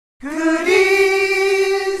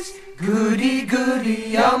Goodies, goody, goody,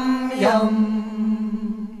 yum, yum.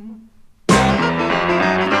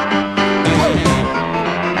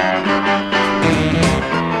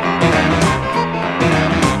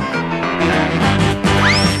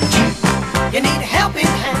 You need a helping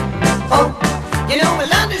hand, oh, you know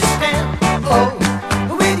we'll understand, oh,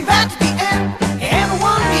 but with you right to the end,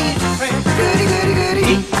 everyone needs a friend. Goody, goody,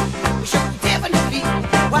 goody, we show you definitely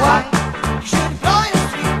why you should employ us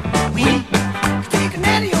three. We can take a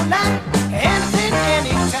net of your life, anything,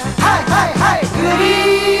 anytime. Hi, hi, hi,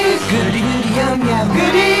 goodies, goody, goody, yum, yum,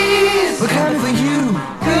 goodies, we're coming for you.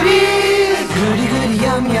 Goodies, goody, goody,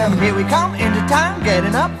 yum, yum, here we come into town,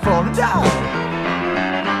 getting up for the town.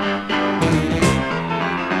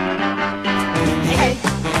 Hey,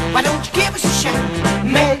 why don't you give us a shot?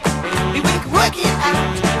 Maybe we can work it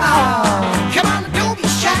out. Oh, come on, don't be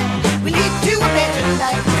shy. We need to do a better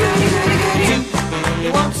life. Goody, goody, goody.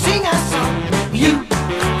 You want to sing our song? You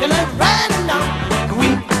can learn right along. We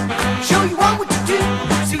show you what to do,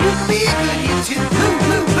 so you can be a goodie too. Boo,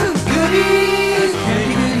 boo, boo. Goodies,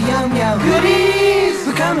 goody, goody, yum, yum. Goodies,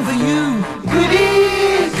 we're coming for you.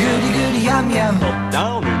 Goodies, goody, goody, yum, yum. Up,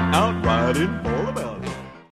 down, and out, riding.